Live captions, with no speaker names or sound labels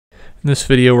In this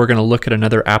video, we're going to look at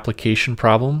another application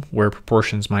problem where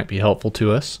proportions might be helpful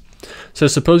to us. So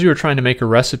suppose you are trying to make a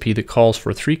recipe that calls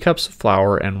for 3 cups of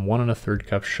flour and 1 1/3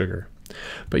 cup sugar,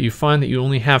 but you find that you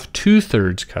only have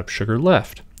 2/3 cup sugar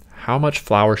left. How much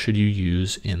flour should you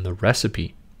use in the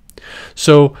recipe?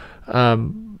 So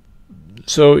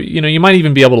you might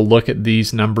even be able to look at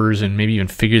these numbers and maybe even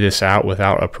figure this out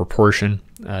without a proportion,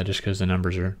 just because the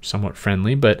numbers are somewhat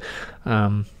friendly. But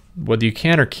whether you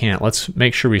can or can't, let's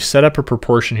make sure we set up a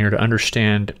proportion here to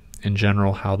understand in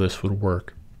general how this would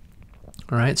work.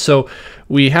 All right, so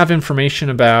we have information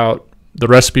about the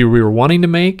recipe we were wanting to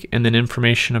make, and then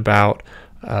information about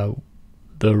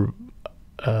the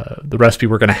recipe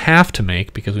we're going to have to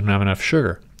make because we don't have enough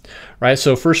sugar. Right,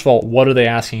 so first of all, what are they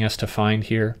asking us to find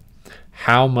here?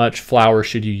 How much flour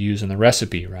should you use in the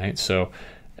recipe, right? So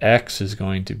X is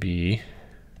going to be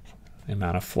the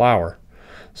amount of flour.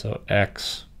 So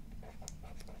X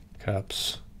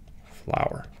cups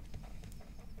flour.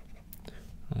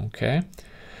 Okay.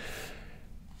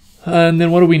 And then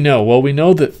what do we know? Well, we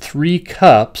know that 3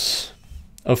 cups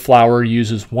of flour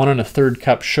uses 1 1/3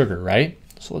 cup sugar, right?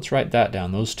 So let's write that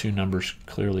down. Those two numbers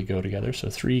clearly go together.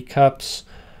 So 3 cups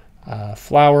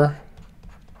flour,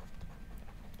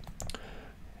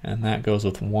 and that goes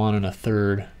with 1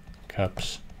 1/3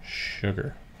 cups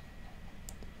sugar.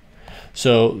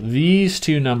 So these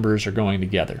two numbers are going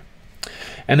together.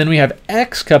 And then we have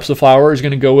X cups of flour is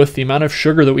going to go with the amount of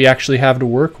sugar that we actually have to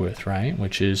work with, right?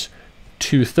 Which is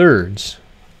 2/3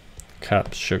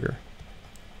 cups sugar.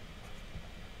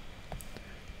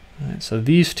 All right, so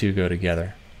these two go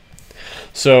together.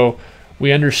 So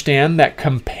we understand that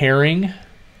comparing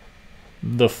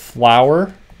the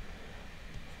flour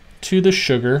to the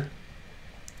sugar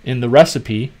in the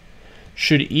recipe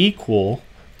should equal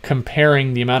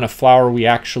comparing the amount of flour we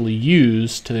actually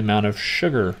use to the amount of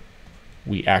sugar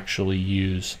we actually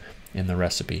use in the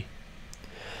recipe.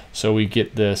 So we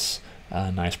get this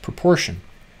nice proportion.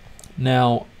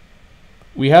 Now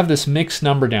we have this mixed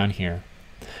number down here.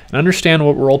 And understand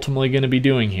what we're ultimately going to be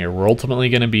doing here. We're ultimately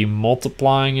going to be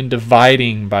multiplying and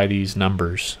dividing by these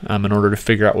numbers in order to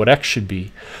figure out what X should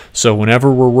be. So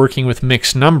whenever we're working with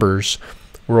mixed numbers,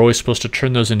 we're always supposed to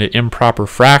turn those into improper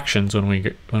fractions when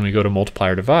we go to multiply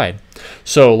or divide.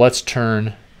 So let's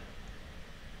turn,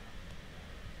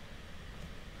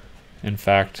 in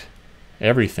fact,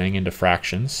 everything into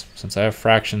fractions. Since I have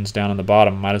fractions down on the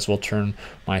bottom, I might as well turn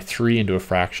my 3 into a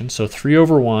fraction. So 3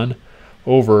 over 1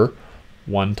 over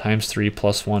 1 times 3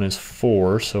 plus 1 is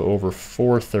 4, so over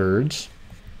 4/3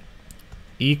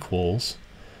 equals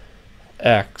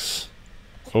X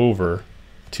over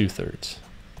 2/3.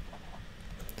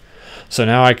 So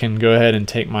now I can go ahead and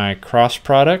take my cross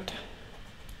product.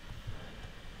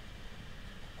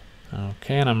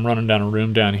 Okay, and I'm running down a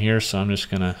room down here, so I'm just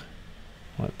going to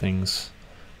let things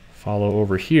follow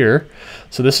over here.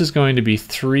 So this is going to be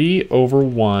 3 over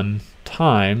 1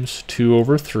 times 2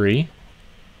 over 3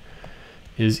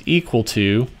 is equal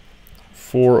to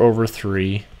 4 over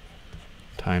 3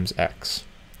 times X.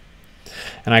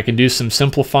 And I can do some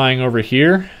simplifying over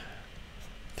here.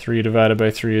 3 divided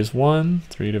by 3 is 1.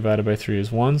 3 divided by 3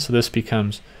 is 1. So this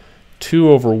becomes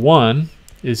 2 over 1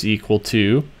 is equal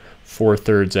to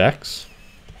 4/3 X.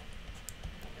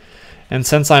 And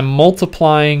since I'm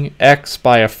multiplying X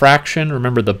by a fraction,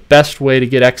 remember the best way to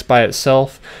get X by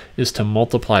itself is to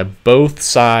multiply both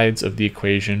sides of the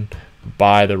equation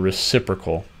by the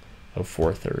reciprocal of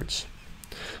 4/3.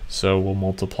 So we'll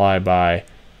multiply by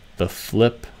the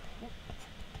flip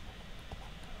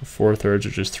of 4/3,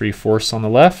 which is 3/4 on the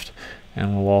left,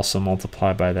 and we'll also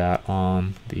multiply by that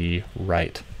on the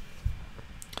right.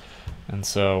 And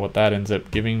so what that ends up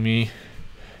giving me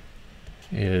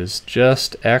is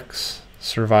just X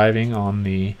surviving on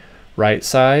the right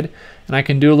side. And I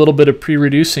can do a little bit of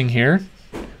pre-reducing here.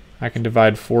 I can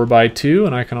divide 4 by 2,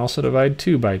 and I can also divide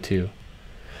 2 by 2.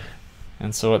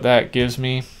 And so what that gives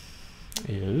me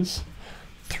is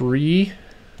 3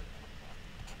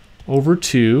 over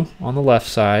 2 on the left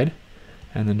side,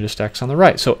 and then just X on the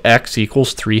right. So X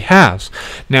equals 3/2.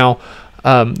 Now,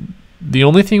 the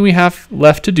only thing we have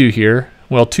left to do here,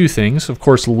 well, 2 things. Of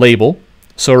course, label.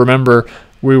 So remember,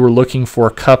 we were looking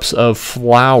for cups of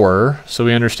flour, so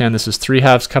we understand this is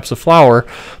 3/2 cups of flour,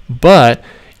 but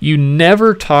you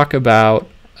never talk about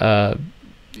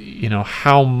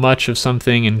how much of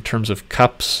something in terms of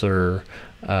cups or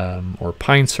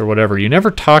pints or whatever. You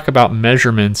never talk about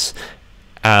measurements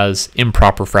as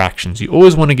improper fractions. You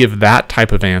always want to give that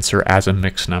type of answer as a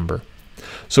mixed number.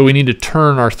 So we need to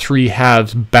turn our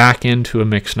 3/2 back into a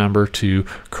mixed number to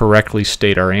correctly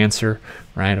state our answer,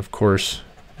 right? Of course,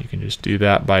 you can just do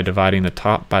that by dividing the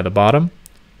top by the bottom.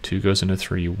 2 goes into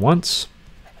 3 once.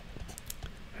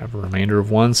 Have a remainder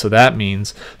of 1, so that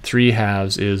means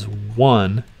 3/2 is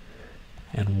 1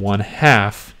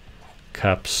 1/2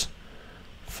 cups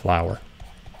flour.